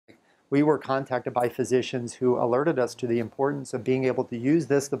we were contacted by physicians who alerted us to the importance of being able to use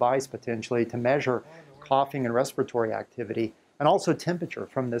this device potentially to measure coughing and respiratory activity, and also temperature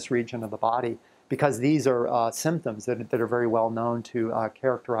from this region of the body, because these are symptoms that are very well known to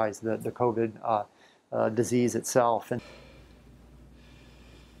characterize the COVID disease itself. And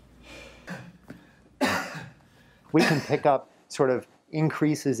we can pick up sort of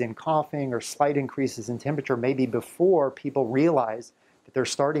increases in coughing or slight increases in temperature maybe before people realize that they're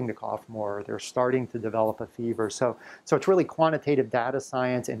starting to cough more, or they're starting to develop a fever. So it's really quantitative data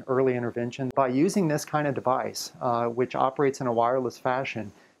science and early intervention. By using this kind of device, which operates in a wireless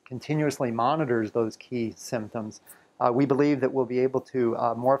fashion, continuously monitors those key symptoms, we believe that we'll be able to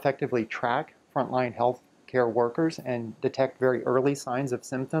more effectively track frontline healthcare workers and detect very early signs of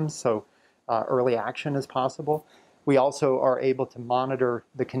symptoms, so early action is possible. We also are able to monitor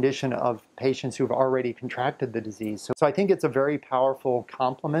the condition of patients who've already contracted the disease. So I think it's a very powerful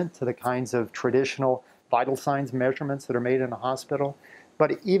complement to the kinds of traditional vital signs measurements that are made in a hospital.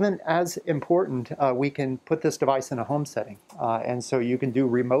 But even as important, we can put this device in a home setting. And so you can do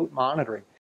remote monitoring.